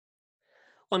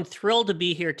I'm thrilled to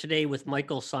be here today with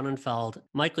Michael Sonnenfeld.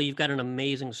 Michael, you've got an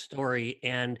amazing story,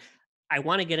 and I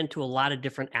want to get into a lot of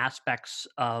different aspects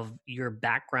of your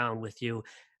background with you.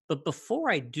 But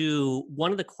before I do,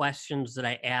 one of the questions that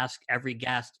I ask every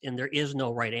guest, and there is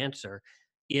no right answer,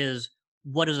 is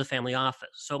what is a family office?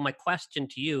 So, my question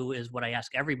to you is what I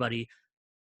ask everybody: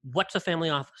 what's a family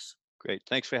office? Great.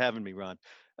 Thanks for having me, Ron.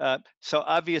 So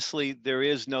obviously, there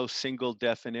is no single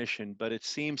definition, but it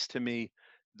seems to me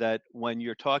that when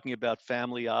you're talking about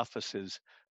family offices,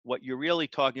 what you're really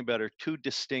talking about are two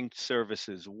distinct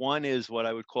services. One is what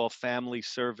I would call family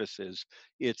services.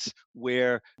 It's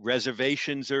where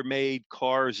reservations are made,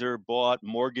 cars are bought,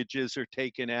 mortgages are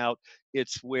taken out.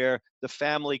 It's where the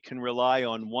family can rely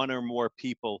on one or more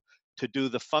people to do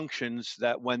the functions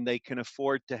that when they can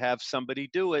afford to have somebody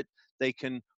do it, they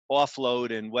can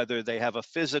offload, and whether they have a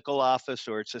physical office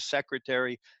or it's a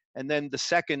secretary. And then the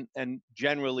second and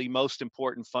generally most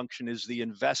important function is the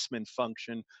investment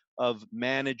function of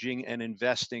managing and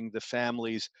investing the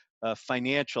family's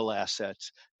financial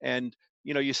assets. And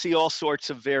you see all sorts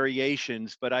of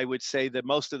variations, but I would say that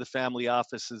most of the family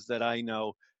offices that I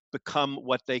know become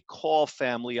what they call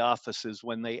family offices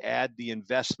when they add the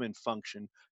investment function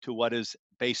to what is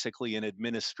basically an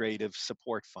administrative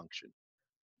support function.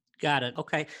 Got it.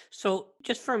 Okay. So,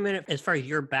 just for a minute, as far as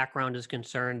your background is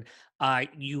concerned,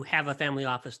 you have a family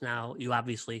office now. You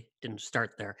obviously didn't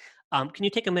start there. Can you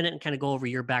take a minute and kind of go over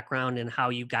your background and how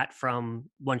you got from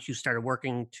once you started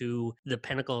working to the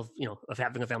pinnacle of of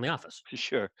having a family office?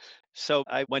 Sure. So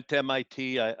I went to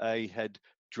MIT. I had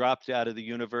dropped out of the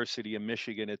University of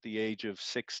Michigan at the age of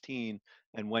 16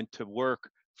 and went to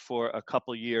work for a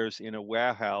couple years in a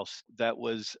warehouse that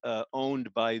was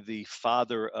owned by the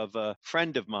father of a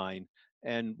friend of mine.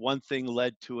 And one thing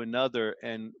led to another,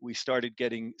 and we started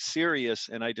getting serious.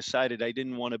 And I decided I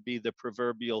didn't want to be the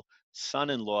proverbial son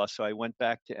in law. So I went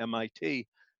back to MIT.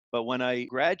 But when I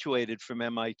graduated from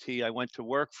MIT, I went to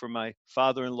work for my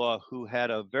father in law, who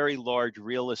had a very large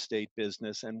real estate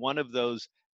business. And one of those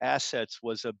assets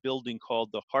was a building called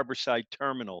the Harborside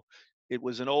Terminal. It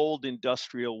was an old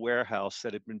industrial warehouse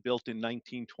that had been built in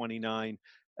 1929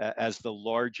 as the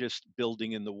largest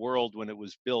building in the world when it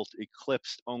was built,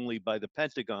 eclipsed only by the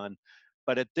Pentagon.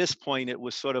 But at this point, it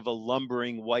was sort of a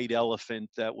lumbering white elephant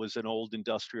that was an old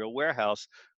industrial warehouse,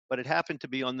 but it happened to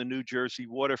be on the New Jersey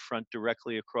waterfront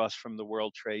directly across from the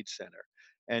World Trade Center.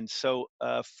 And so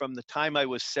from the time I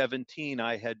was 17,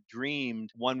 I had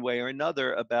dreamed one way or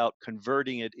another about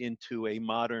converting it into a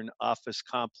modern office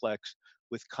complex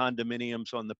with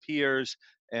condominiums on the piers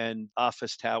and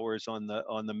office towers on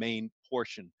the main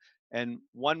portion. And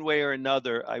one way or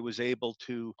another, I was able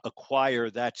to acquire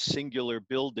that singular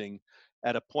building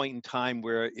at a point in time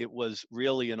where it was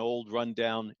really an old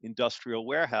rundown industrial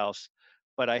warehouse,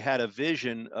 but I had a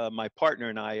vision. My partner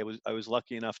and I was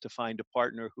lucky enough to find a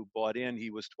partner who bought in. He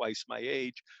was twice my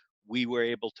age. We were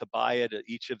able to buy it.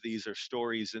 Each of these are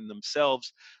stories in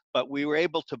themselves, but we were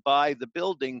able to buy the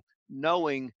building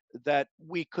knowing that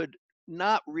we could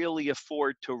not really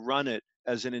afford to run it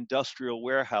as an industrial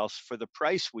warehouse for the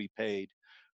price we paid.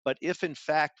 But if in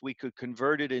fact we could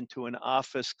convert it into an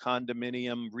office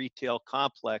condominium retail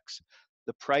complex,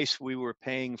 the price we were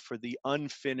paying for the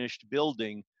unfinished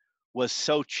building was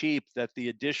so cheap that the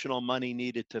additional money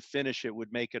needed to finish it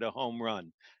would make it a home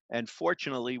run. And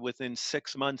fortunately, within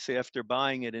 6 months after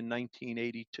buying it in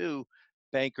 1982,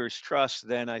 Bankers Trust,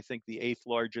 then I think the eighth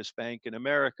largest bank in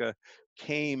America,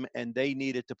 came and they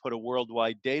needed to put a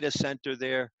worldwide data center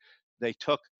there. They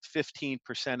took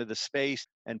 15% of the space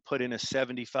and put in a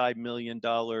 $75 million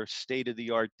state of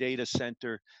the art data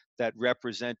center that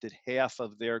represented half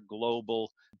of their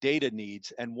global data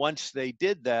needs. And once they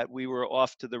did that, we were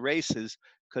off to the races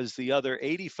because the other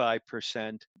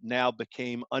 85% now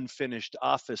became unfinished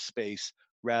office space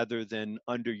rather than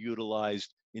underutilized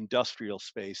industrial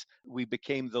space. We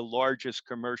became the largest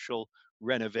commercial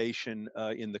renovation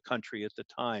in the country at the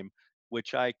time,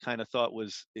 which I kind of thought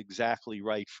was exactly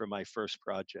right for my first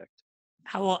project.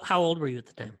 How old were you at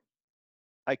the time?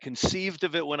 I conceived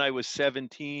of it when I was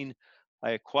 17.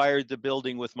 I acquired the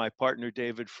building with my partner,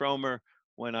 David Fromer,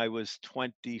 when I was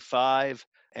 25.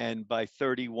 And by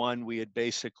 31, we had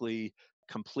basically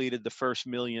completed the first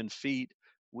million feet.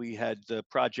 We had the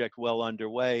project well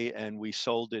underway, and we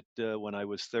sold it when I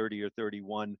was 30 or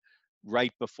 31,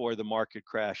 right before the market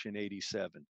crash in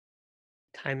 87.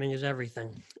 Timing is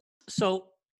everything. So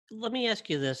let me ask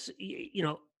you this.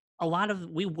 A lot of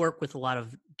we work with a lot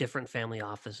of different family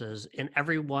offices, and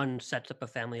everyone sets up a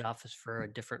family office for a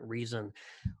different reason.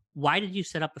 Why did you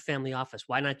set up a family office?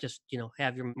 Why not just,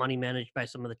 have your money managed by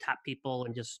some of the top people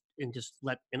and just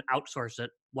let and outsource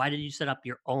it? Why did you set up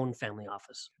your own family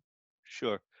office?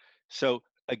 Sure. So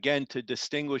again, to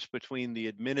distinguish between the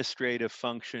administrative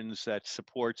functions that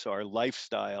supports our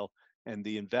lifestyle and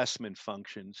the investment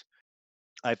functions,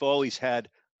 I've always had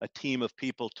a team of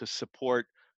people to support,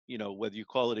 whether you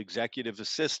call it executive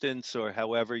assistants or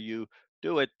however you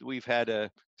do it. We've had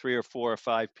three or four or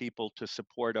five people to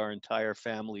support our entire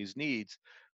family's needs.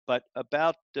 But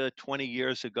about 20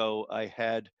 years ago, I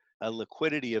had a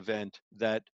liquidity event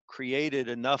that created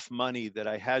enough money that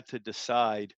I had to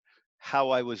decide how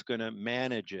I was going to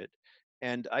manage it.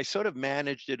 And I sort of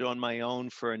managed it on my own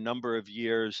for a number of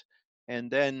years.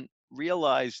 And then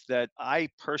realized that I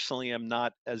personally am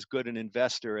not as good an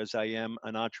investor as I am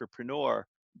an entrepreneur,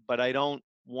 but I don't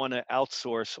want to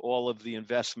outsource all of the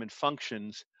investment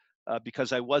functions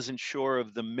because I wasn't sure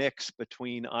of the mix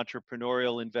between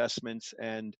entrepreneurial investments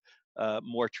and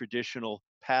more traditional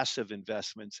passive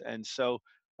investments. And so,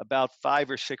 about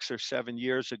 5 or 6 or 7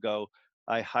 years ago,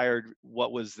 I hired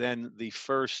what was then the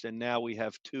first, and now we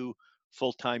have two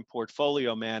full time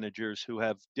portfolio managers who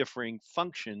have differing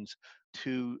functions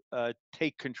to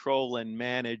take control and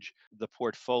manage the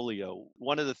portfolio.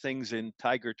 One of the things in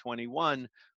Tiger 21,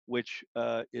 which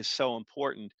is so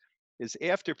important, is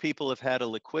after people have had a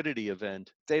liquidity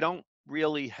event, they don't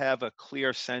really have a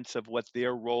clear sense of what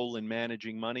their role in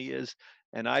managing money is.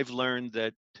 And I've learned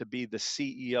that to be the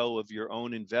CEO of your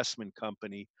own investment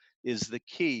company is the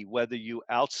key, whether you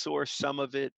outsource some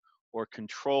of it or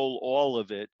control all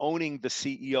of it. Owning the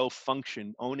CEO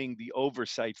function, owning the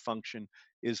oversight function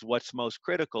is what's most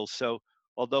critical. So,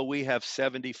 although we have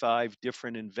 75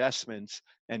 different investments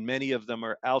and many of them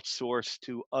are outsourced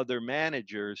to other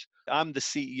managers, I'm the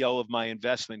CEO of my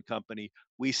investment company.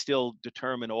 We still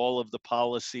determine all of the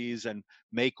policies and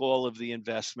make all of the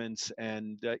investments,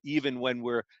 and even when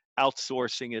we're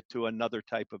outsourcing it to another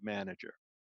type of manager.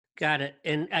 Got it.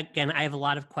 And again, I have a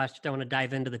lot of questions. I want to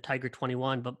dive into the Tiger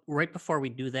 21, but right before we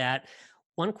do that,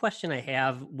 one question I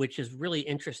have, which is really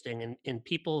interesting, and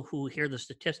people who hear the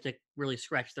statistic really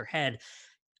scratch their head.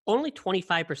 Only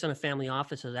 25% of family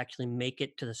offices actually make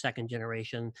it to the second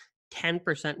generation,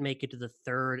 10% make it to the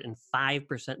third, and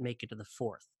 5% make it to the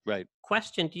fourth. Right.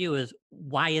 Question to you is,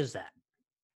 why is that?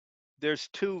 There's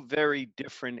two very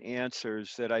different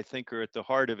answers that I think are at the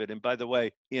heart of it. And by the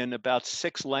way, in about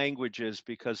six languages,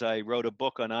 because I wrote a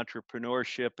book on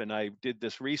entrepreneurship and I did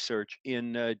this research,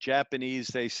 in Japanese,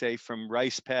 they say from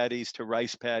rice paddies to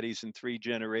rice paddies in 3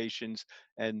 generations.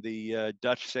 And the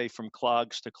Dutch say from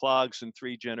clogs to clogs in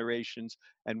 3 generations.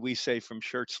 And we say from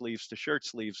shirt sleeves to shirt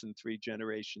sleeves in 3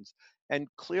 generations. And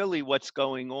clearly, what's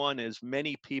going on is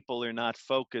many people are not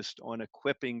focused on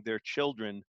equipping their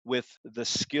children with the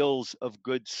skills of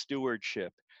good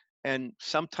stewardship. And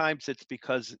sometimes it's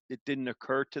because it didn't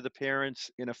occur to the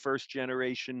parents in a first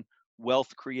generation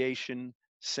wealth creation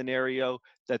scenario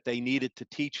that they needed to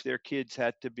teach their kids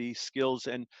had to be skills.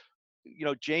 And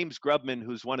James Grubman,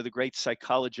 who's one of the great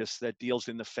psychologists that deals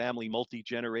in the family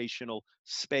multi-generational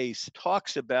space,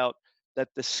 talks about that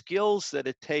the skills that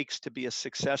it takes to be a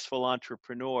successful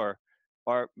entrepreneur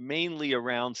are mainly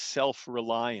around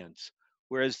self-reliance,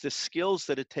 whereas the skills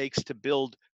that it takes to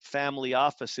build family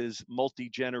offices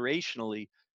multi-generationally,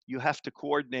 you have to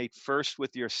coordinate first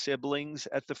with your siblings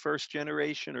at the first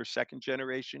generation or second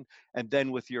generation, and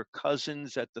then with your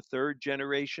cousins at the third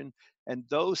generation. And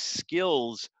those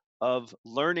skills of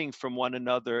learning from one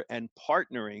another and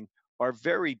partnering are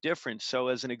very different. So,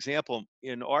 as an example,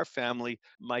 in our family,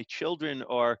 my children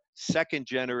are second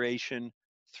generation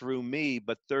through me,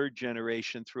 but third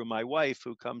generation through my wife,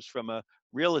 who comes from a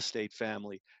real estate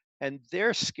family. And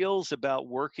their skills about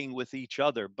working with each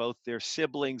other, both their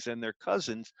siblings and their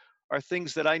cousins, are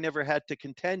things that I never had to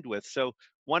contend with. So,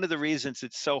 one of the reasons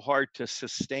it's so hard to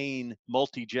sustain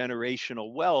multi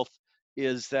generational wealth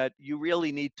is that you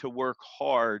really need to work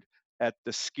hard at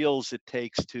the skills it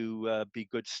takes to be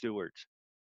good stewards.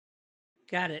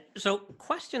 Got it. So,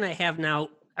 question I have now,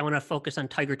 I want to focus on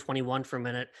Tiger 21 for a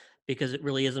minute because it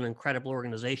really is an incredible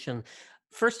organization.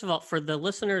 First of all, for the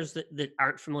listeners that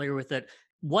aren't familiar with it,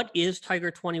 what is Tiger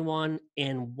 21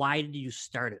 and why did you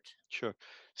start it? Sure.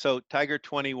 So Tiger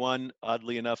 21,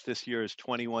 oddly enough, this year is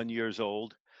 21 years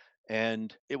old.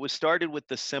 And it was started with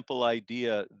the simple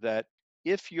idea that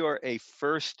if you're a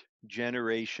first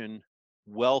generation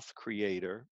wealth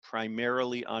creator,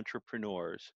 primarily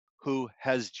entrepreneurs, who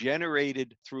has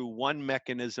generated through one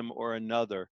mechanism or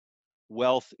another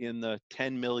wealth in the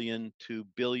 10 million to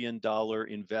billion-dollar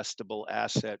investable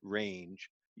asset range,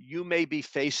 you may be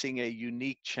facing a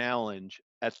unique challenge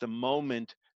at the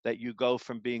moment that you go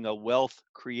from being a wealth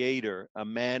creator, a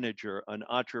manager, an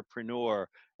entrepreneur,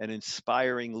 an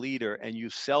inspiring leader, and you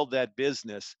sell that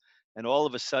business, and all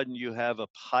of a sudden you have a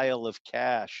pile of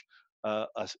cash,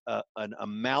 a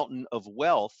mountain of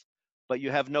wealth, but you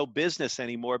have no business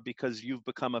anymore because you've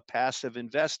become a passive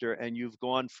investor and you've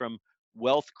gone from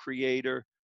wealth creator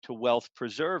to wealth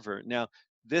preserver. Now,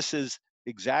 this is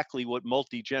exactly what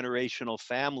multi generational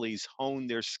families hone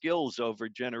their skills over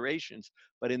generations.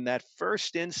 But in that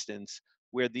first instance,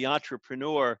 where the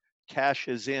entrepreneur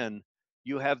cashes in,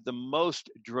 you have the most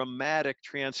dramatic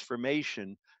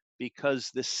transformation because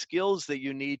the skills that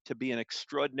you need to be an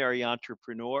extraordinary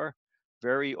entrepreneur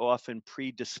very often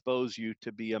predispose you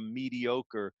to be a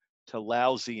mediocre to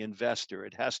lousy investor.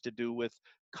 It has to do with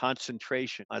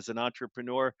concentration. As an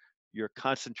entrepreneur, you're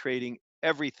concentrating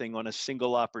everything on a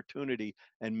single opportunity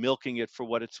and milking it for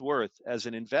what it's worth. As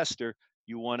an investor,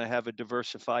 you want to have a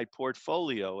diversified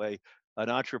portfolio. An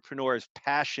entrepreneur is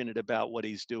passionate about what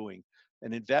he's doing.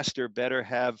 An investor better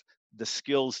have the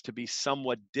skills to be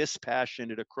somewhat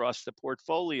dispassionate across the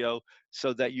portfolio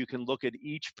so that you can look at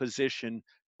each position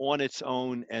on its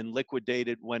own and liquidate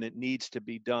it when it needs to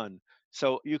be done.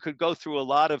 So you could go through a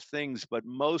lot of things, but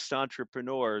most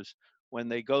entrepreneurs, when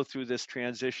they go through this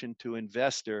transition to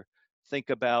investor,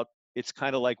 think about it's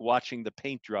kind of like watching the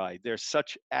paint dry. They're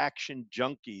such action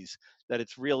junkies that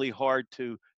it's really hard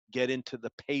to get into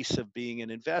the pace of being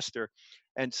an investor.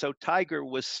 And so Tiger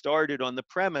was started on the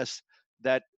premise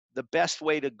that the best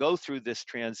way to go through this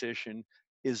transition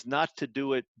is not to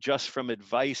do it just from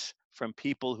advice from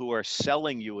people who are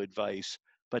selling you advice,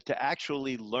 but to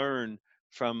actually learn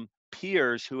from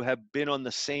peers who have been on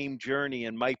the same journey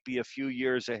and might be a few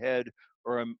years ahead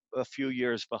or a few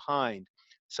years behind.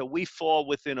 So we fall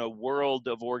within a world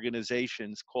of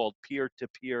organizations called peer to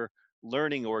peer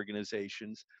learning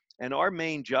organizations. And our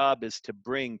main job is to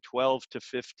bring 12 to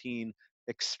 15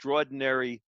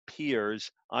 extraordinary peers,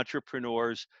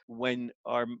 entrepreneurs. When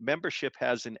our membership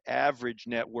has an average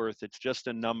net worth, it's just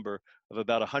a number of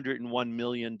about $101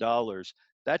 million.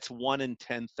 That's 1 in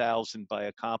 10,000 by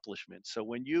accomplishment. So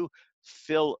when you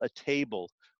fill a table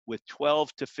with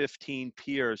 12 to 15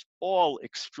 peers, all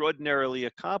extraordinarily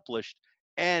accomplished,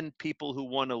 and people who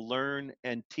want to learn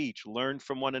and teach, learn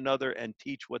from one another and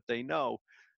teach what they know,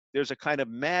 there's a kind of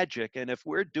magic. And if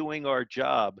we're doing our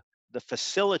job, the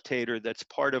facilitator that's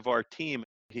part of our team,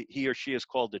 he or she is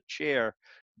called a chair.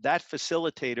 That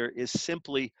facilitator is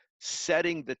simply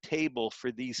setting the table for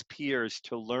these peers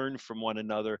to learn from one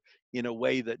another in a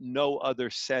way that no other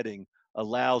setting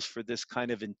allows for this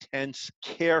kind of intense,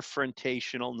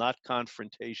 carefrontational, not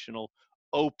confrontational,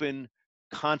 open,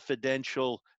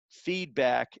 confidential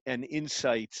feedback and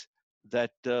insights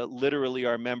that literally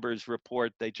our members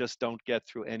report they just don't get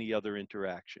through any other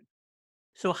interaction.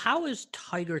 So how is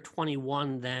Tiger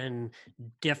 21 then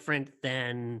different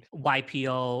than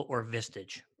YPO or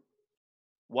Vistage?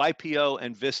 YPO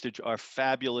and Vistage are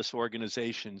fabulous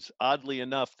organizations. Oddly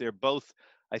enough, they're both,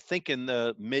 I think, in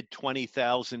the mid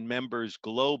 20,000 members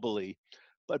globally,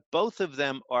 but both of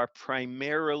them are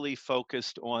primarily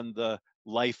focused on the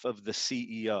life of the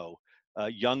CEO,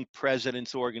 Young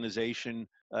Presidents Organization.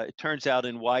 It turns out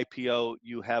in YPO,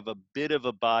 you have a bit of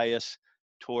a bias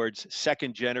towards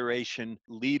second generation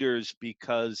leaders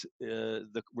because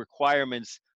the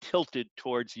requirements tilted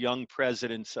towards young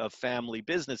presidents of family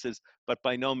businesses, but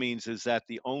by no means is that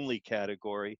the only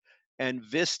category. And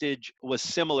Vistage was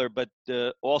similar, but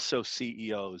also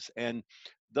CEOs. And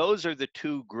those are the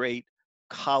two great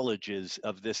colleges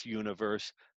of this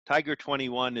universe. Tiger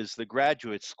 21 is the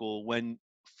graduate school. When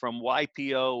from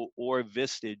YPO or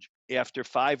Vistage, after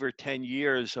 5 or 10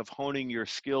 years of honing your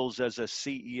skills as a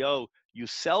CEO, you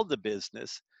sell the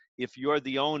business. If you're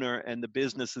the owner and the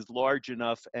business is large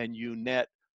enough and you net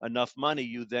enough money,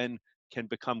 you then can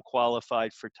become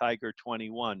qualified for Tiger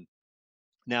 21.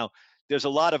 Now, there's a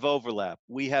lot of overlap.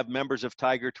 We have members of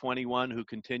Tiger 21 who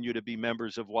continue to be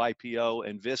members of YPO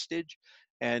and Vistage,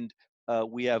 and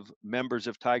we have members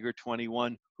of Tiger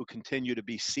 21 who continue to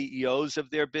be CEOs of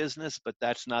their business, but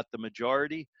that's not the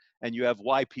majority. And you have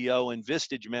YPO and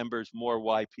Vistage members, more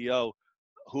YPO,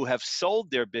 who have sold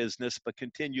their business but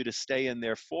continue to stay in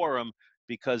their forum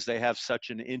because they have such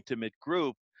an intimate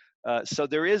group. So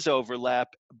there is overlap,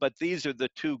 but these are the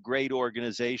two great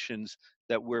organizations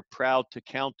that we're proud to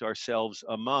count ourselves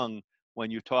among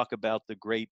when you talk about the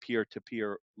great peer to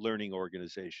peer learning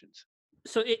organizations.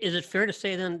 So is it fair to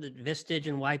say then that Vistage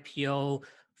and YPO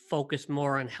focus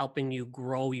more on helping you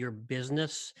grow your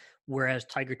business, whereas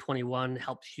Tiger 21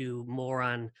 helps you more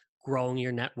on growing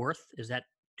your net worth. Is that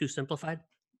too simplified?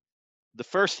 The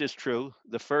first is true.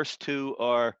 The first two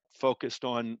are focused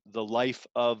on the life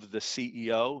of the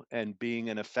CEO and being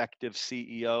an effective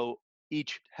CEO.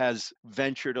 Each has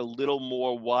ventured a little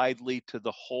more widely to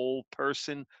the whole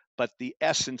person, but the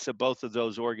essence of both of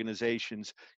those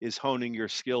organizations is honing your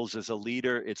skills as a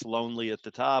leader. It's lonely at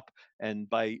the top, and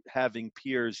by having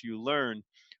peers, you learn.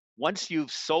 Once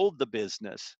you've sold the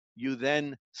business, you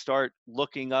then start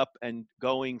looking up and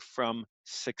going from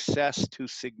success to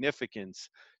significance.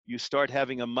 You start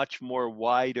having a much more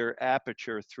wider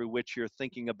aperture through which you're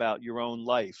thinking about your own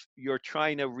life. You're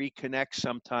trying to reconnect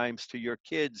sometimes to your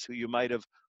kids who you might have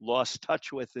lost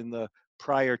touch with in the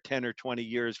prior 10 or 20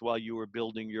 years while you were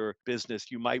building your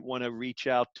business. You might want to reach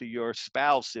out to your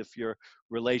spouse if your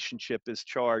relationship is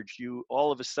charged. You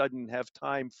all of a sudden have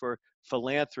time for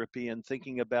philanthropy and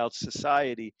thinking about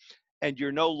society. And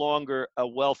you're no longer a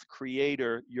wealth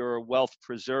creator, you're a wealth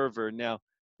preserver. Now,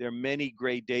 there are many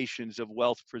gradations of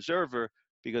wealth preserver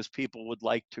because people would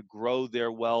like to grow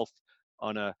their wealth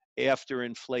on a after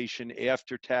inflation,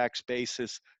 after tax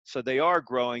basis. So they are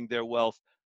growing their wealth,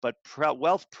 but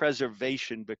wealth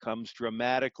preservation becomes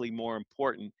dramatically more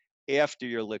important after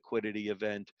your liquidity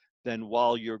event than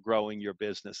while you're growing your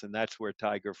business. And that's where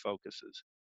Tiger focuses.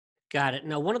 Got it.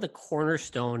 Now, one of the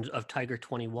cornerstones of Tiger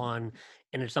 21,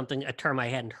 and it's something, a term I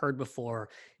hadn't heard before,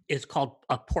 is called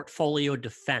a portfolio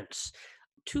defense.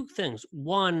 Two things.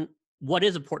 One, what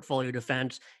is a portfolio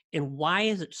defense, and why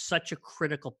is it such a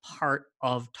critical part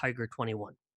of Tiger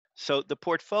 21? So the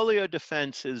portfolio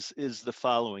defense is the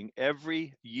following.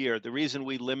 Every year, the reason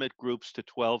we limit groups to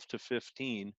 12 to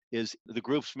 15 is the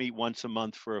groups meet once a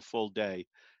month for a full day.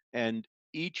 And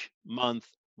each month,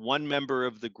 one member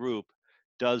of the group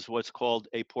does what's called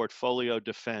a portfolio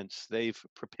defense. They've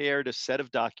prepared a set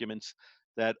of documents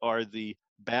that are the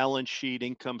balance sheet,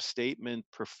 income statement,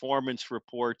 performance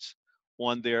reports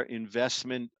on their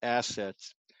investment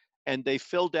assets. And they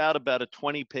filled out about a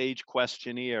 20-page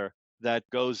questionnaire that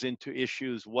goes into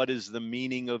issues. What is the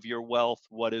meaning of your wealth?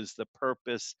 What is the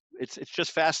purpose? It's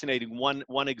just fascinating.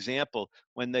 One example,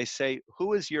 when they say,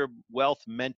 who is your wealth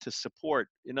meant to support?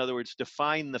 In other words,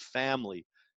 define the family.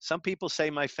 Some people say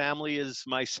my family is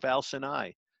my spouse and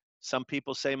I. Some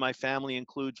people say my family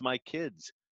includes my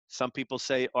kids. Some people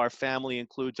say our family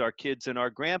includes our kids and our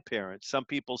grandparents. Some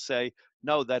people say,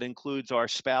 no, that includes our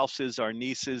spouses, our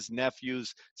nieces,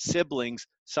 nephews, siblings.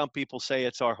 Some people say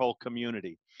it's our whole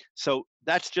community. So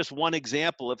that's just one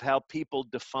example of how people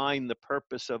define the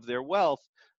purpose of their wealth.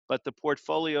 But the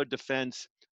portfolio defense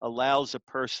allows a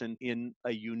person in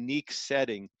a unique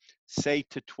setting, say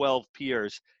to 12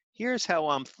 peers, here's how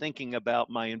I'm thinking about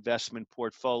my investment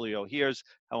portfolio. Here's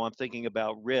how I'm thinking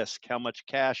about risk, how much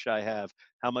cash I have,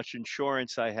 how much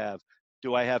insurance I have.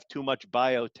 Do I have too much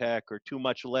biotech or too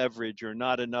much leverage or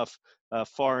not enough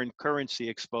foreign currency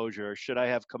exposure? Or should I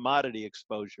have commodity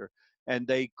exposure? And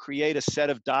they create a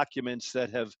set of documents that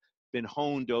have been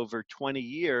honed over 20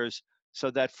 years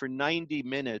so that for 90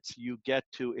 minutes you get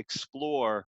to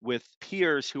explore with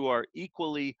peers who are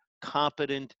equally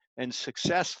competent and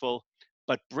successful,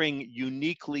 but bring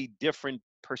uniquely different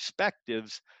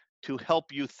perspectives to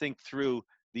help you think through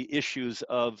the issues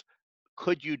of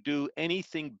could you do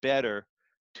anything better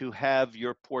to have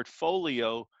your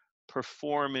portfolio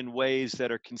perform in ways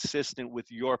that are consistent with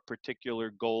your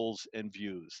particular goals and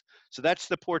views? So that's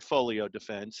the portfolio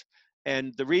defense.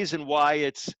 And the reason why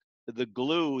it's the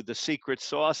glue, the secret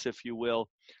sauce, if you will,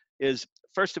 is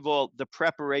first of all, the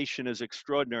preparation is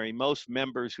extraordinary. Most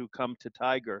members who come to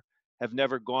Tiger have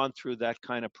never gone through that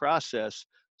kind of process.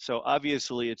 So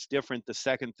obviously it's different the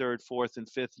second, third, fourth, and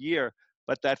fifth year.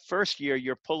 But that first year,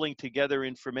 you're pulling together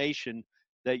information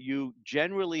that you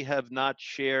generally have not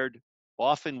shared,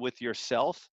 often with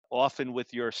yourself, often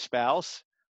with your spouse,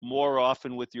 more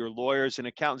often with your lawyers and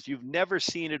accountants. You've never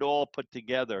seen it all put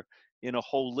together in a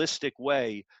holistic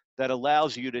way that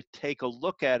allows you to take a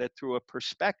look at it through a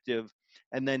perspective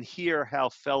and then hear how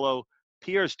fellow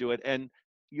peers do it. And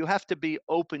you have to be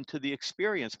open to the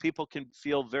experience. People can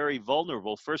feel very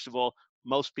vulnerable. First of all,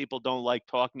 most people don't like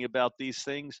talking about these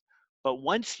things. But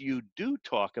once you do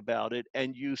talk about it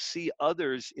and you see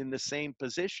others in the same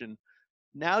position,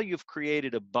 now you've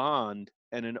created a bond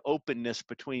and an openness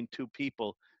between two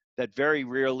people that very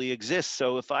rarely exists.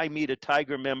 So if I meet a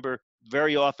Tiger member,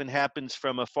 very often happens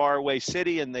from a faraway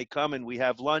city, and they come and we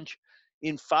have lunch,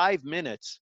 in 5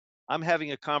 minutes, I'm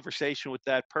having a conversation with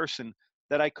that person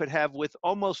that I could have with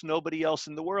almost nobody else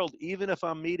in the world, even if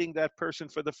I'm meeting that person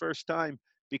for the first time,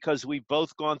 because we've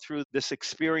both gone through this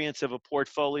experience of a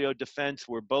portfolio defense.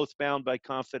 We're both bound by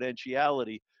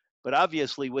confidentiality. But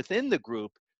obviously, within the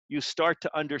group, you start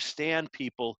to understand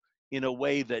people in a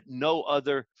way that no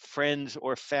other friends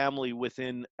or family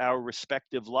within our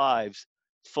respective lives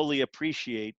fully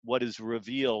appreciate what is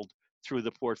revealed through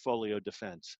the portfolio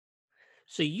defense.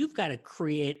 So you've got to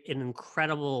create an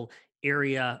incredible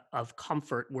area of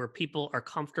comfort where people are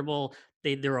comfortable,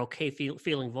 they're okay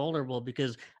feeling vulnerable,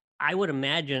 because I would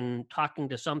imagine talking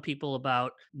to some people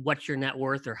about what's your net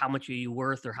worth or how much are you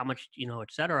worth or how much,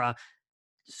 et cetera.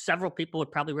 Several people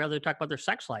would probably rather talk about their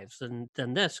sex lives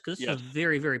than this, because this is Yes.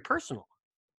 very, very personal.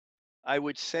 I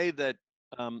would say that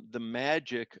the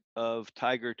magic of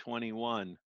Tiger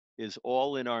 21 is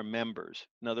all in our members.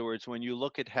 In other words, when you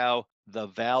look at how the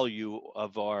value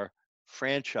of our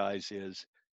franchise is,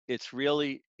 it's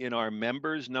really in our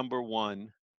members, number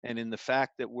one, and in the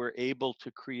fact that we're able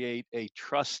to create a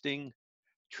trusting,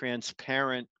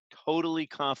 transparent, totally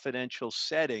confidential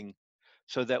setting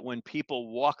so that when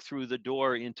people walk through the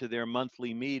door into their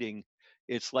monthly meeting,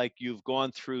 it's like you've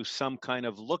gone through some kind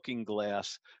of looking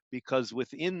glass, because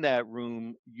within that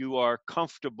room, you are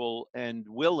comfortable and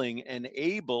willing and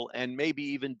able and maybe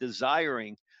even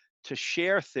desiring to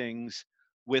share things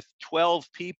with 12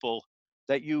 people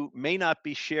that you may not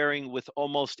be sharing with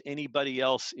almost anybody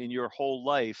else in your whole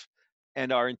life.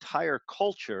 And our entire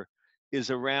culture is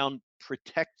around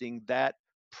protecting that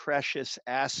precious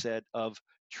asset of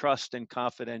trust and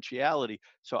confidentiality.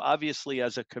 So, obviously,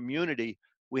 as a community,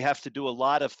 we have to do a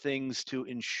lot of things to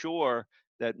ensure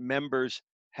that members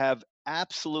have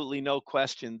absolutely no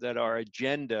question that our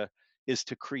agenda is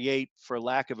to create, for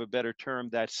lack of a better term,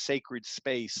 that sacred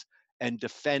space and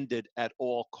defend it at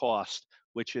all cost,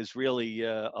 which is really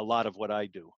a lot of what I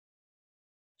do.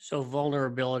 So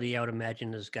vulnerability, I would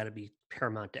imagine, has got to be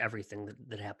paramount to everything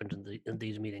that happens in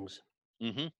these meetings.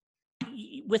 Hmm.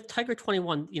 With Tiger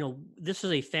 21, this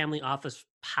is a family office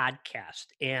podcast,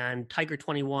 and Tiger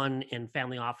 21 and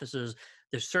family offices,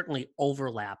 there's certainly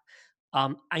overlap.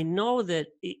 I know that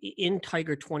in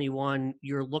Tiger 21,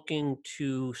 you're looking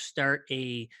to start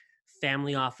a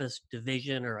family office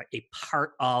division or a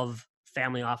part of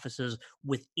family offices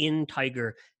within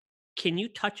Tiger. Can you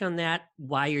touch on that,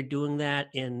 why you're doing that,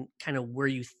 and kind of where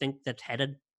you think that's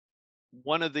headed?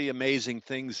 One of the amazing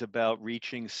things about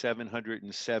reaching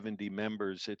 770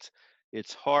 members,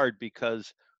 it's hard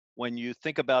because when you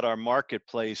think about our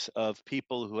marketplace of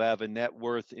people who have a net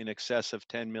worth in excess of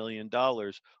 $10 million,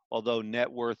 although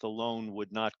net worth alone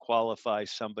would not qualify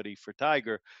somebody for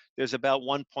Tiger, there's about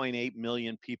 1.8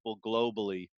 million people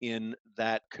globally in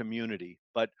that community.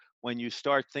 But when you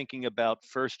start thinking about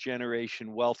first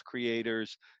generation wealth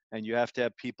creators, and you have to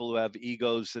have people who have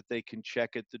egos that they can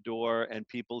check at the door and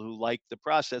people who like the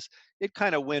process, it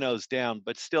kind of winnows down.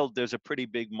 But still, there's a pretty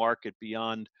big market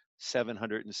beyond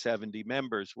 770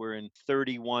 members. We're in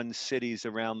 31 cities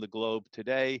around the globe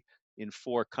today. In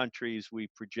 4 countries, we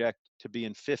project to be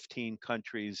in 15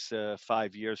 countries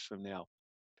 5 years from now.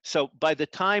 So by the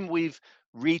time we've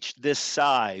reached this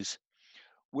size,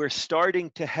 we're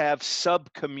starting to have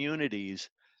sub communities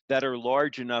that are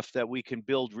large enough that we can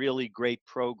build really great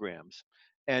programs.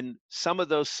 And some of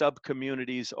those sub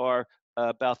communities are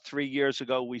about 3 years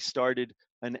ago, we started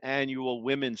an annual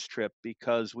women's trip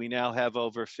because we now have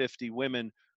over 50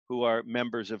 women who are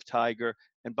members of Tiger.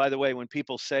 And by the way, when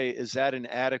people say, is that an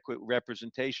adequate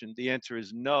representation? The answer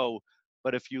is no.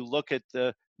 But if you look at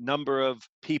the number of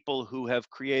people who have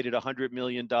created $100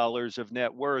 million of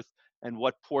net worth, and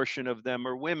what portion of them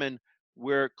are women,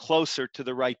 we're closer to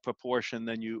the right proportion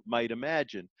than you might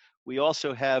imagine. We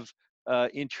also have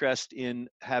interest in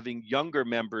having younger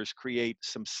members create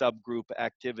some subgroup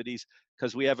activities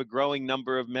because we have a growing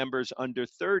number of members under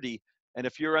 30. And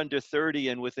if you're under 30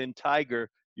 and within Tiger,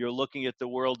 you're looking at the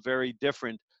world very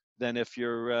different than if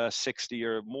you're 60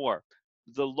 or more.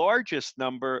 The largest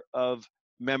number of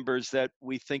members that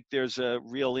we think there's a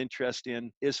real interest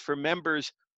in is for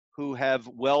members who have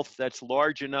wealth that's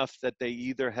large enough that they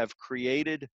either have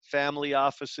created family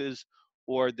offices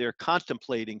or they're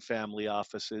contemplating family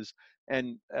offices.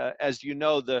 And as you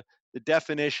know, the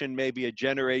definition maybe a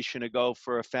generation ago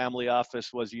for a family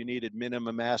office was you needed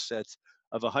minimum assets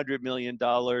of $100 million.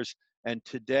 And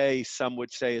today, some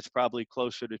would say it's probably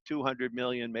closer to 200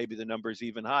 million, maybe the number is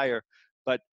even higher.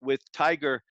 But with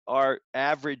Tiger, our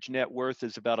average net worth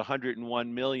is about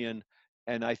 101 million,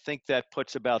 and I think that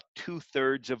puts about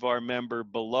two-thirds of our member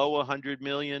below 100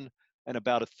 million and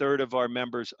about a third of our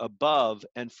members above.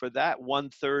 And for that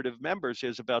one-third of members,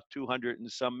 there's about 200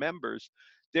 and some members.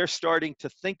 They're starting to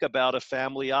think about a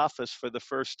family office for the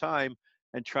first time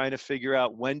and trying to figure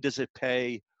out, when does it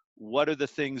pay? What are the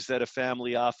things that a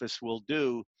family office will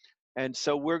do? And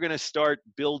so we're going to start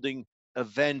building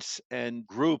events and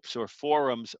groups or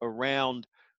forums around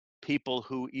people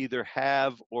who either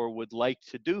have or would like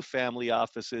to do family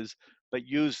offices, but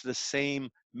use the same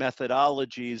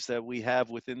methodologies that we have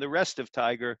within the rest of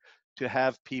Tiger to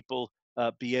have people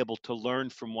be able to learn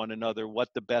from one another what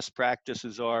the best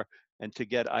practices are and to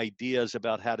get ideas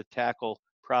about how to tackle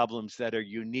problems that are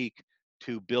unique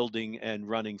to building and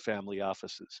running family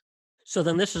offices. So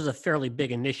then this is a fairly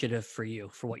big initiative for you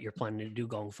for what you're planning to do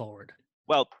going forward.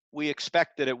 Well, we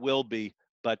expect that it will be,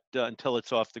 but until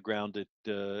it's off the ground,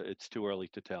 it's too early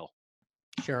to tell.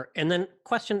 Sure. And then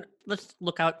question, let's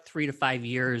look out 3 to 5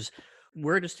 years.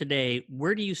 Where do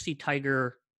you see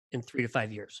Tiger in 3 to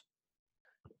 5 years?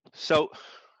 So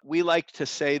we like to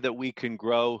say that we can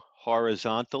grow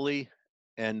horizontally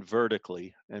and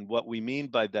vertically. And what we mean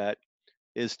by that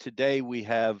is today we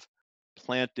have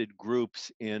planted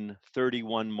groups in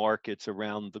 31 markets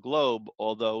around the globe,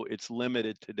 although it's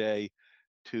limited today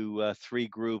to three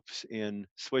groups in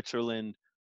Switzerland,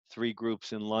 three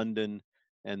groups in London,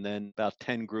 and then about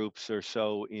 10 groups or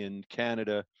so in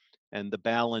Canada, and the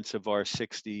balance of our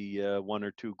 61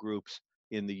 or two groups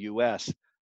in the US.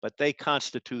 But they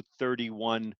constitute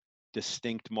 31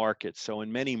 distinct markets. So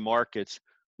in many markets,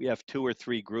 we have two or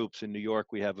three groups. In New York,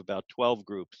 we have about 12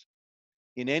 groups.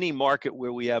 In any market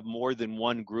where we have more than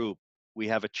one group, we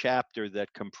have a chapter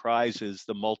that comprises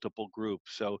the multiple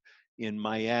groups. So in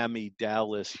Miami,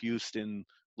 Dallas, Houston,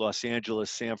 Los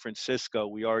Angeles, San Francisco,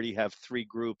 we already have three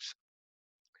groups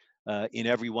in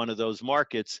every one of those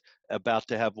markets, about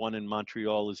to have one in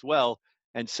Montreal as well.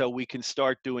 And so we can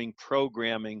start doing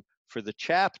programming for the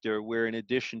chapter where, in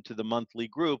addition to the monthly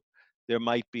group, there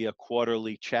might be a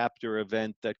quarterly chapter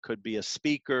event that could be a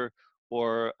speaker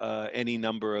or any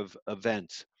number of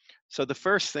events. So the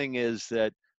first thing is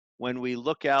that when we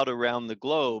look out around the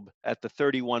globe at the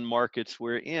 31 markets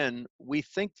we're in, we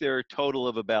think there are a total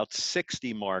of about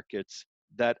 60 markets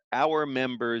that our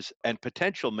members and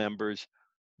potential members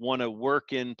want to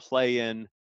work in, play in,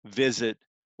 visit,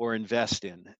 or invest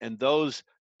in. And those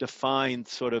define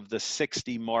sort of the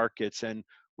 60 markets. And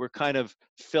we're kind of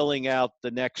filling out the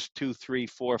next 2, 3,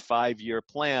 4, 5 year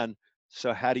plan.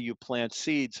 So, how do you plant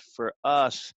seeds? For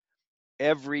us,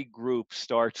 every group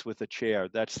starts with a chair.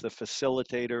 That's the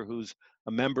facilitator who's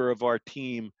a member of our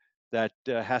team that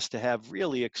has to have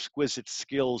really exquisite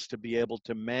skills to be able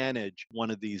to manage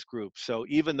one of these groups. So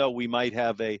even though we might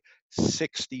have a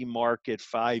 60 market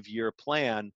 5 year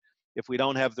plan, if we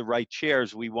don't have the right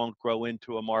chairs, we won't grow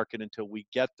into a market until we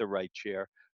get the right chair.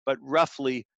 But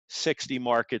roughly 60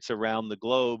 markets around the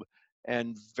globe,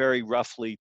 and very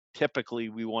roughly, typically,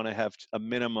 we want to have a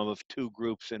minimum of two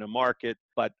groups in a market.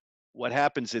 But what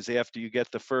happens is after you get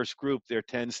the first group, there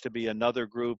tends to be another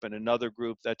group and another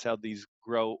group. That's how these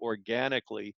grow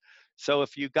organically. So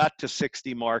if you got to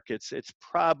 60 markets, it's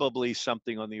probably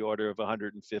something on the order of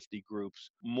 150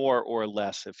 groups, more or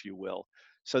less, if you will.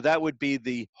 So that would be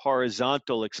the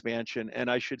horizontal expansion. And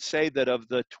I should say that of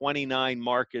the 29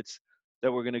 markets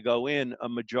that we're going to go in, a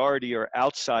majority are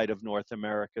outside of North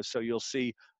America. So you'll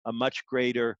see a much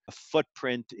greater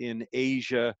footprint in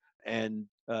Asia and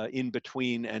in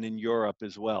between and in Europe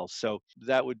as well. So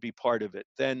that would be part of it.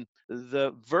 Then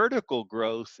the vertical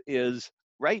growth is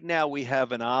right now we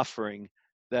have an offering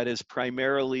that is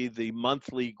primarily the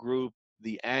monthly group,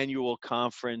 the annual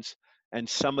conference, and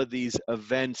some of these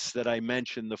events that I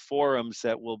mentioned, the forums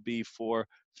that will be for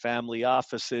family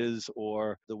offices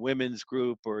or the women's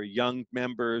group or young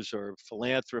members or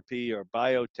philanthropy or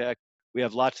biotech. We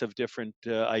have lots of different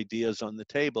ideas on the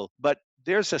table, but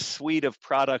there's a suite of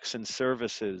products and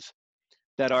services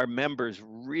that our members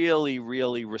really,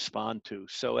 really respond to.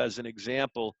 So, as an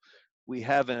example, we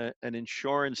have an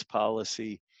insurance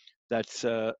policy that's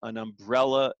an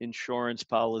umbrella insurance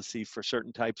policy for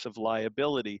certain types of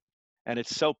liability. And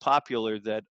it's so popular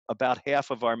that about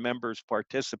half of our members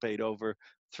participate, over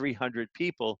 300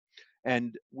 people.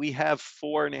 And we have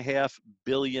 $4.5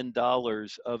 billion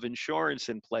of insurance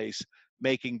in place,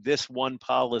 making this one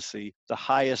policy the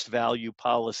highest value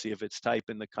policy of its type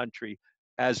in the country,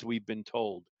 as we've been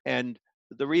told. And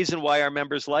the reason why our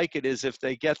members like it is if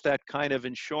they get that kind of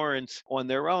insurance on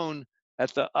their own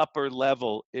at the upper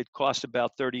level, it costs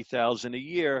about 30,000 a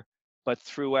year, but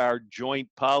through our joint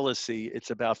policy, it's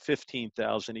about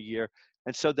 15,000 a year.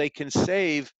 And so they can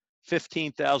save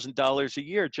 $15,000 a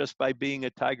year just by being a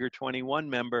Tiger 21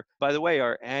 member. By the way,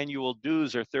 our annual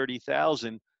dues are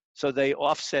 30,000, so they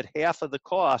offset half of the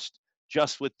cost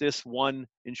just with this one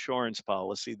insurance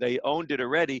policy. They owned it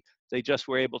already, they just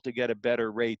were able to get a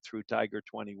better rate through Tiger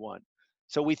 21.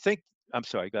 So we think, I'm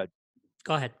sorry, go ahead.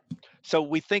 Go ahead. So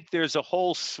we think there's a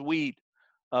whole suite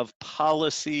of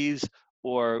policies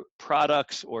or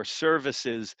products or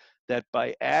services that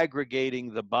by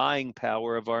aggregating the buying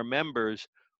power of our members,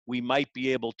 we might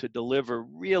be able to deliver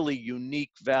really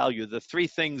unique value. The three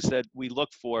things that we look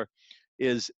for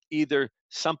is either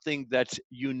something that's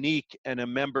unique and a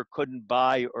member couldn't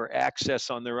buy or access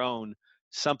on their own,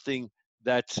 something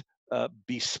that's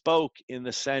bespoke in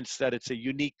the sense that it's a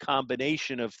unique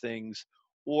combination of things,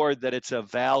 or that it's a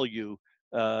value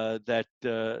that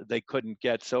they couldn't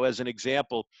get. So, as an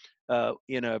example,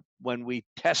 when we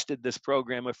tested this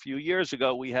program a few years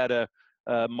ago, we had a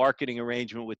marketing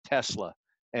arrangement with Tesla,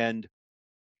 and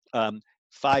um,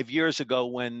 5 years ago,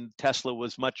 when Tesla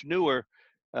was much newer,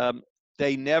 um,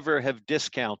 they never have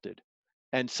discounted.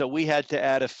 And so we had to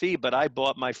add a fee, but I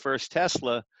bought my first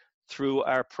Tesla through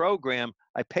our program.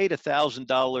 I paid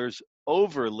 $1,000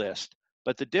 over list,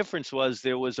 but the difference was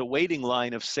there was a waiting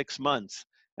line of 6 months,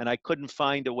 and I couldn't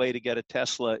find a way to get a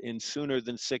Tesla in sooner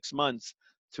than 6 months.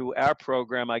 Through our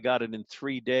program, I got it in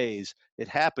 3 days. It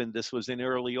happened, this was in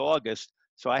early August.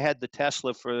 So I had the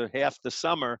Tesla for half the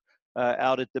summer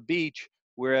out at the beach.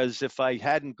 Whereas if I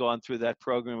hadn't gone through that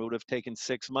program, it would have taken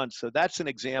 6 months. So that's an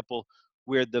example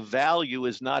where the value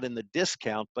is not in the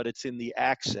discount, but it's in the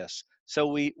access. So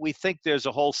we think there's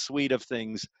a whole suite of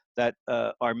things that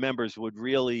our members would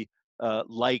really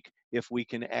like if we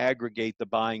can aggregate the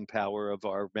buying power of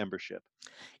our membership.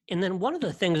 And then one of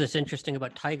the things that's interesting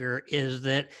about Tiger is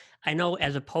that I know,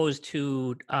 as opposed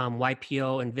to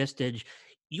YPO and Vistage,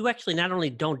 you actually not only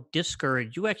don't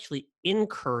discourage, you actually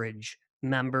encourage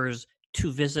members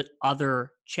to visit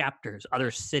other chapters,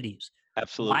 other cities. Why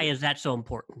Absolutely. is that so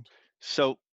important?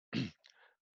 So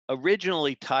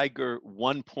originally, Tiger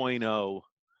 1.0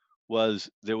 was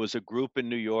there was a group in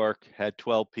New York, had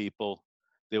 12 people.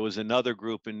 There was another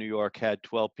group in New York, had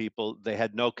 12 people. They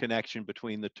had no connection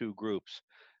between the two groups.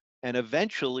 And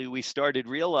eventually we started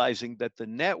realizing that the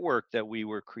network that we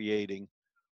were creating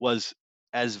was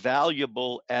as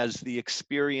valuable as the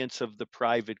experience of the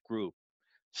private group.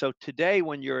 So today,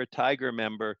 when you're a Tiger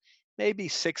member, maybe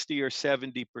 60 or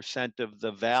 70% of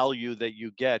the value that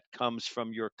you get comes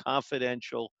from your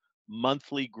confidential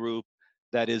monthly group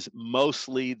that is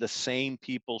mostly the same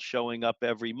people showing up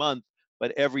every month,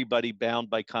 but everybody bound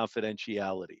by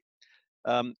confidentiality.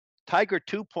 Um, Tiger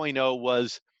 2.0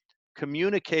 was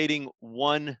communicating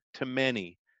one to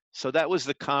many. So that was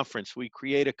the conference. We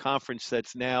create a conference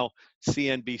that's now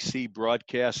CNBC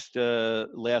broadcast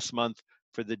last month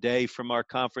for the day from our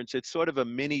conference. It's sort of a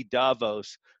mini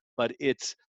Davos, but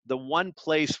it's the one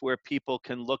place where people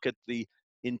can look at the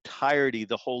entirety,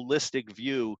 the holistic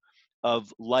view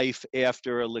of life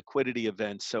after a liquidity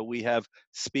event. So we have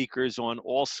speakers on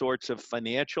all sorts of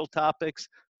financial topics,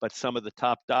 but some of the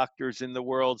top doctors in the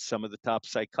world, some of the top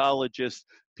psychologists,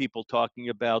 people talking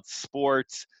about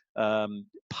sports,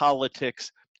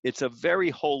 politics. It's a very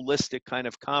holistic kind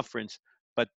of conference,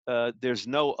 but there's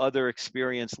no other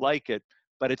experience like it.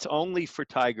 But it's only for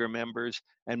Tiger members,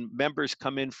 and members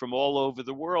come in from all over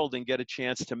the world and get a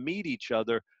chance to meet each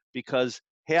other, because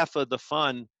half of the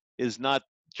fun is not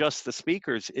just the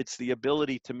speakers, it's the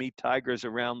ability to meet Tigers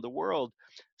around the world.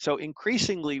 So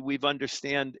increasingly, we've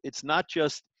understand it's not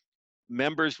just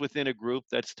members within a group,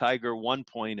 that's Tiger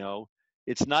 1.0.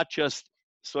 It's not just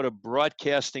sort of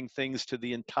broadcasting things to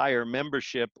the entire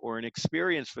membership or an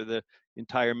experience for the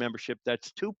entire membership,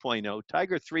 that's 2.0.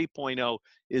 Tiger 3.0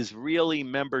 is really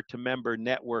member to member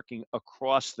networking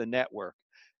across the network.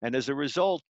 And as a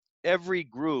result, every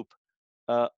group,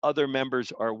 other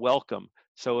members are welcome.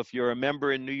 So if you're a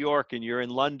member in New York and you're in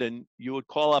London, you would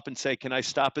call up and say, "Can I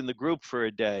stop in the group for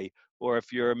a day?" Or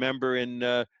if you're a member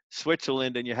in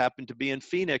Switzerland and you happen to be in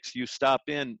Phoenix, you stop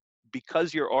in.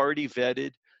 Because you're already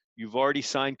vetted, you've already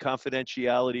signed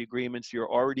confidentiality agreements,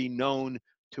 you're already known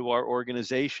to our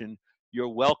organization, you're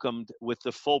welcomed with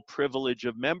the full privilege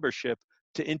of membership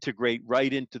to integrate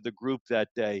right into the group that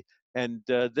day. And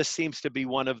this seems to be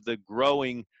one of the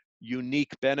growing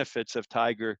unique benefits of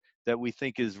Tiger that we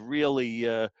think is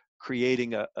really creating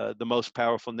the most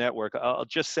powerful network. I'll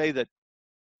just say that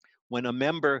when a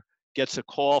member gets a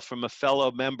call from a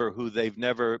fellow member who they've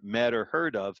never met or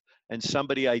heard of, and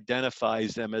somebody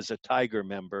identifies them as a Tiger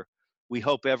member, we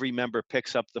hope every member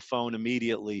picks up the phone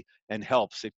immediately and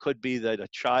helps. It could be that a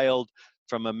child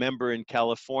from a member in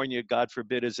California, God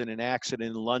forbid, is in an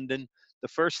accident in London. The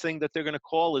first thing that they're going to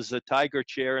call is the Tiger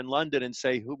chair in London and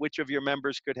say, which of your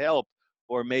members could help?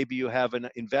 Or maybe you have an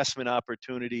investment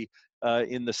opportunity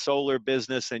in the solar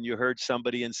business, and you heard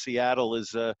somebody in Seattle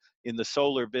is in the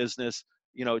solar business.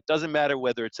 It doesn't matter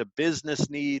whether it's a business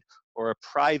need or a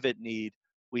private need.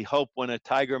 We hope when a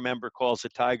Tiger member calls a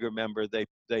Tiger member,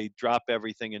 they drop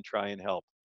everything and try and help.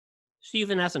 So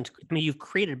you've in essence, I mean, you've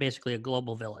created basically a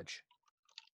global village.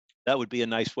 That would be a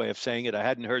nice way of saying it. I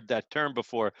hadn't heard that term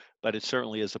before, but it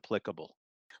certainly is applicable.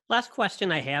 Last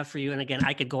question I have for you, and again,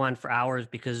 I could go on for hours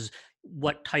because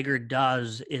what Tiger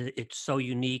does is it's so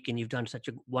unique, and you've done such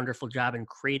a wonderful job in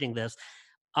creating this.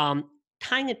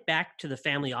 Tying it back to the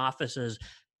family offices,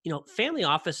 family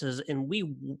offices, and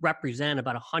we represent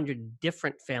about 100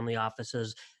 different family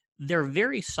offices. They're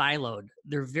very siloed,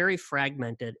 they're very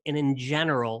fragmented, and in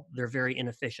general, they're very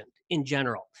inefficient. In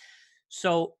general,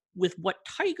 so with what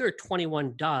Tiger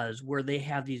 21 does, where they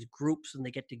have these groups and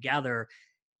they get together,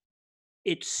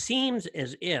 it seems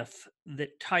as if the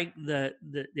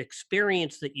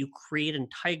experience that you create in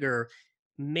Tiger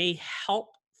may help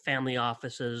family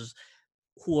offices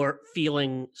who are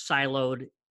feeling siloed,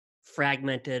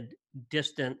 fragmented,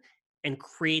 distant, and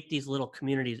create these little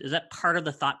communities. Is that part of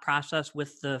the thought process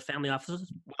with the family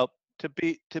offices? Well,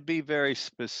 to be very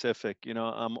specific,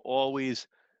 I'm always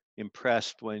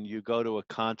impressed when you go to a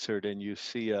concert and you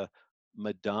see a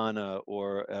Madonna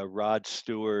or a Rod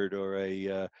Stewart or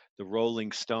the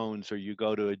Rolling Stones, or you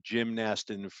go to a gymnast,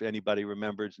 and if anybody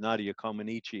remembers Nadia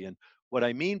Comaneci. And what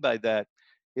I mean by that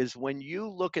is when you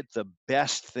look at the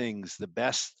best things,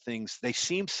 they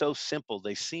seem so simple,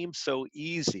 they seem so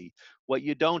easy. What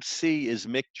you don't see is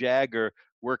Mick Jagger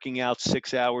working out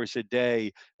 6 hours a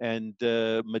day and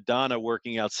Madonna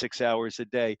working out 6 hours a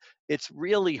day. It's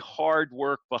really hard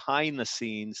work behind the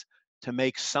scenes to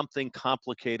make something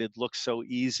complicated look so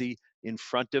easy in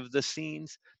front of the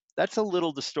scenes. That's a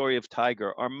little the story of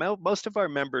Tiger. Most of our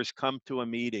members come to a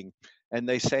meeting and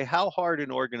they say, how hard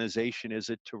an organization is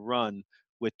it to run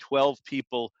with 12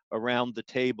 people around the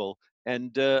table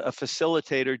and a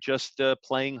facilitator just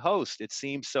playing host? It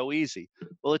seems so easy.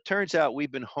 Well, it turns out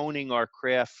we've been honing our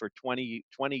craft for 20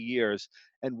 years,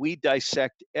 and we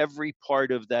dissect every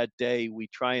part of that day. We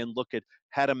try and look at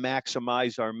how to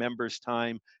maximize our members'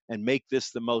 time and make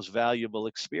this the most valuable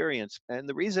experience. And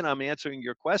the reason I'm answering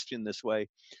your question this way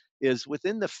is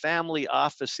within the family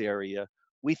office area,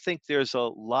 we think there's a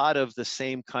lot of the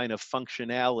same kind of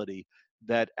functionality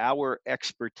that our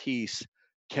expertise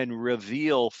can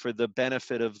reveal for the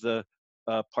benefit of the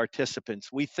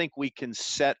participants. We think we can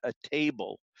set a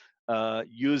table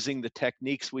using the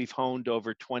techniques we've honed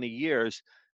over 20 years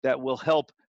that will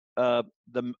help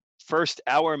the first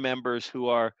our members who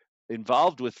are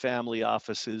involved with family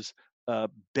offices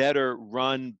better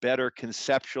run, better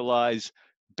conceptualize,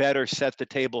 better set the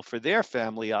table for their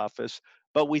family office.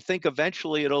 But we think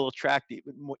eventually it'll attract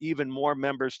even more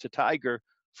members to Tiger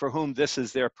for whom this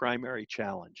is their primary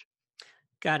challenge.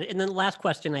 Got it. And then the last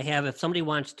question I have, if somebody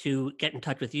wants to get in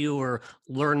touch with you or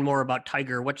learn more about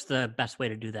Tiger, what's the best way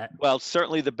to do that? Well,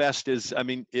 certainly the best is, I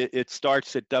mean, it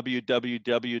starts at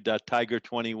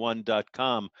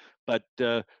www.tiger21.com. But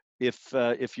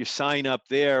if you sign up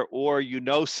there or you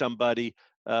know somebody,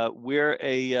 we're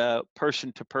a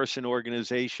person-to-person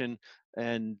organization,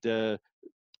 and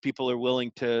people are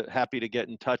happy to get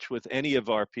in touch with any of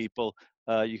our people.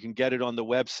 You can get it on the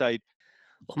website.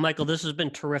 Well, Michael, this has been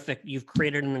terrific. You've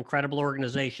created an incredible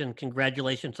organization.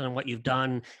 Congratulations on what you've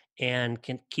done and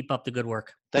can keep up the good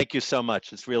work. Thank you so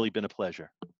much. It's really been a pleasure.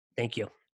 Thank you.